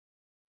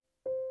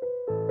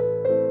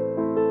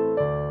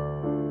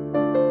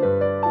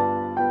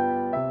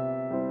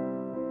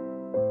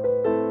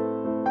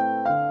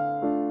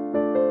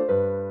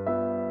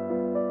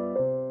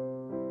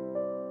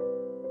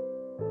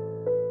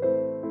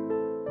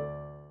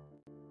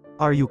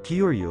Are you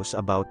curious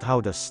about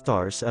how the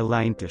stars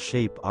align to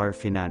shape our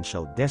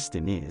financial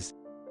destinies?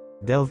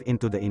 Delve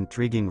into the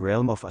intriguing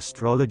realm of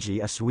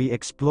astrology as we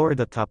explore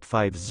the top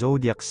 5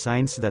 zodiac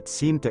signs that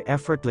seem to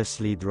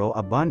effortlessly draw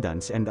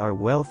abundance and are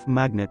wealth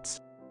magnets.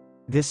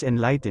 This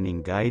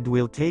enlightening guide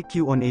will take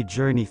you on a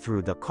journey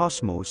through the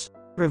cosmos,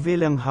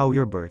 revealing how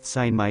your birth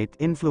sign might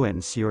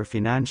influence your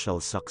financial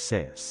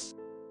success.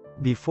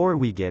 Before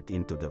we get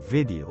into the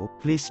video,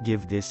 please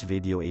give this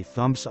video a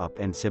thumbs up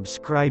and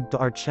subscribe to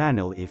our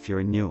channel if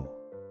you're new.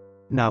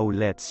 Now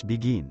let's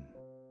begin.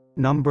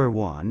 Number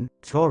 1,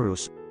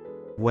 Taurus.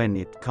 When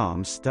it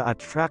comes to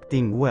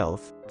attracting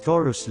wealth,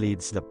 Taurus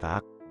leads the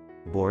pack.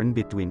 Born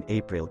between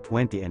April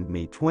 20 and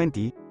May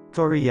 20,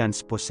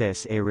 Taurians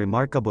possess a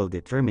remarkable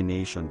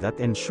determination that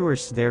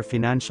ensures their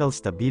financial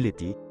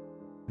stability.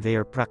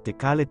 Their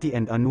practicality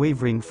and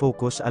unwavering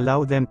focus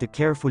allow them to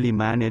carefully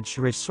manage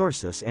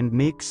resources and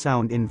make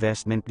sound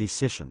investment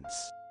decisions.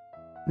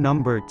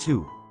 Number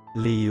 2.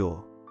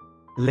 Leo.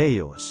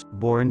 Leos,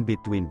 born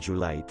between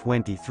July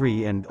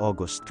 23 and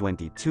August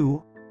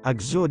 22,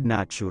 exude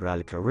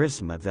natural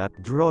charisma that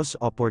draws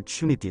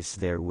opportunities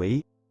their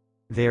way.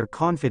 Their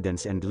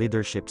confidence and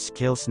leadership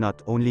skills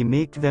not only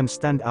make them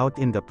stand out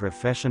in the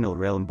professional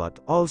realm but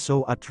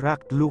also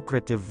attract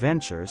lucrative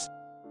ventures.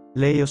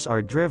 Leos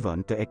are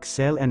driven to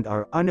excel and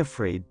are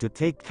unafraid to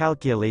take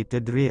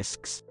calculated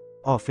risks,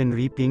 often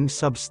reaping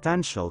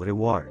substantial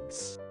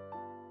rewards.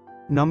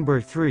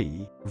 Number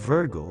 3,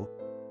 Virgo.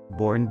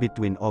 Born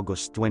between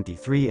August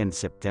 23 and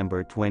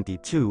September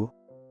 22,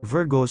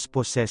 Virgos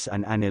possess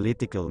an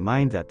analytical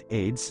mind that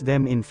aids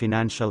them in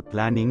financial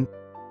planning.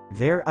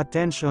 Their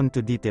attention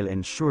to detail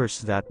ensures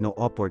that no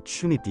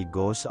opportunity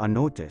goes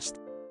unnoticed,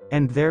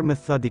 and their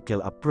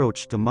methodical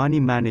approach to money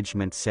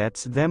management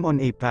sets them on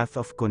a path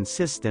of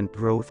consistent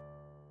growth.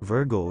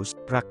 Virgos'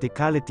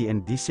 practicality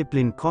and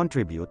discipline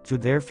contribute to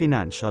their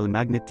financial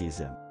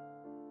magnetism.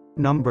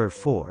 Number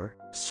 4,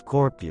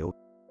 Scorpio.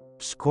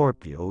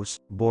 Scorpios,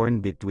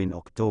 born between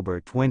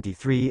October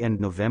 23 and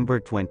November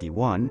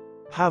 21,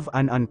 have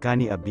an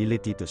uncanny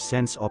ability to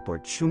sense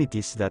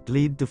opportunities that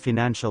lead to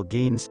financial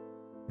gains.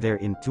 Their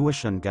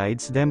intuition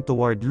guides them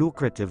toward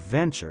lucrative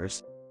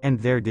ventures, and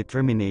their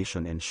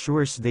determination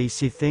ensures they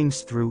see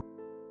things through.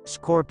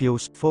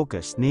 Scorpios'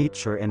 focused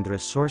nature and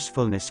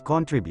resourcefulness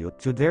contribute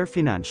to their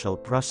financial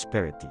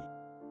prosperity.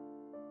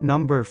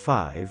 Number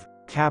 5,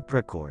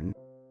 Capricorn.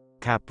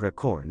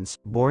 Capricorns,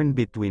 born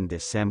between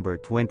December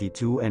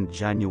 22 and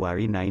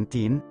January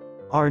 19,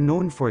 are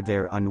known for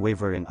their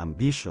unwavering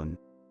ambition.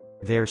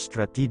 Their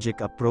strategic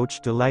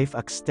approach to life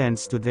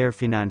extends to their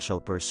financial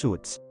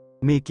pursuits,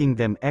 making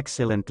them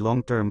excellent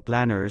long-term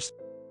planners.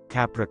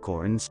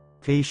 Capricorns'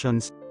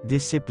 patience,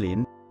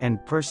 discipline,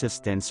 and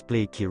persistence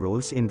play key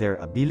roles in their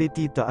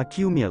ability to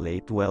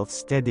accumulate wealth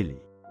steadily.